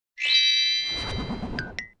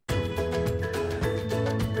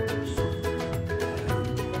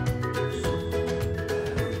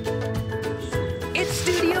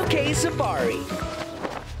Studio K Safari.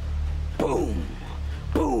 Boom,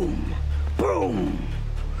 boom, boom.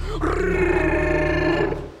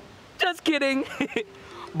 Just kidding,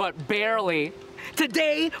 but barely.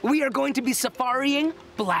 Today, we are going to be safaring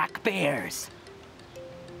black bears.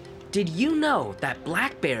 Did you know that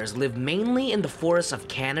black bears live mainly in the forests of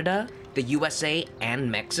Canada, the USA, and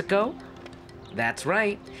Mexico? That's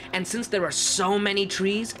right. And since there are so many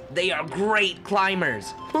trees, they are great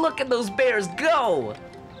climbers. Look at those bears go!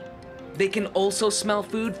 They can also smell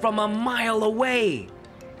food from a mile away.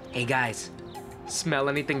 Hey guys, smell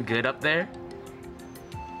anything good up there?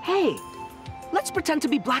 Hey, let's pretend to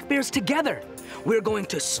be black bears together. We're going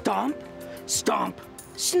to stomp, stomp,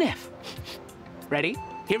 sniff. Ready?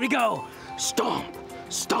 Here we go. Stomp,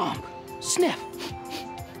 stomp, sniff.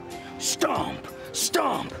 Stomp,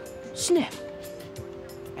 stomp, sniff.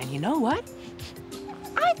 And you know what?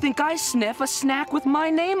 I think I sniff a snack with my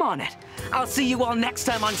name on it. I'll see you all next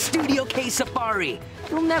time on Studio K Safari.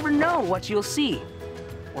 You'll never know what you'll see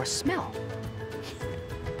or smell.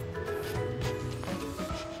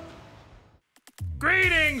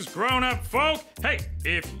 Greetings, grown-up folk! Hey,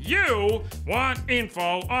 if you want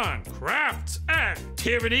info on crafts,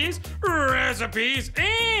 activities, recipes,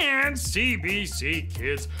 and CBC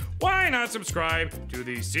Kids, why not subscribe to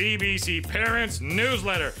the CBC Parents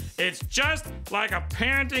newsletter? It's just like a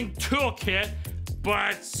parenting toolkit,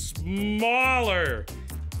 but smaller.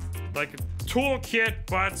 Like a toolkit,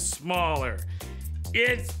 but smaller.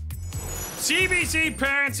 It's CBC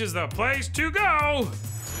Parents is the place to go.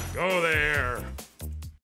 Go there.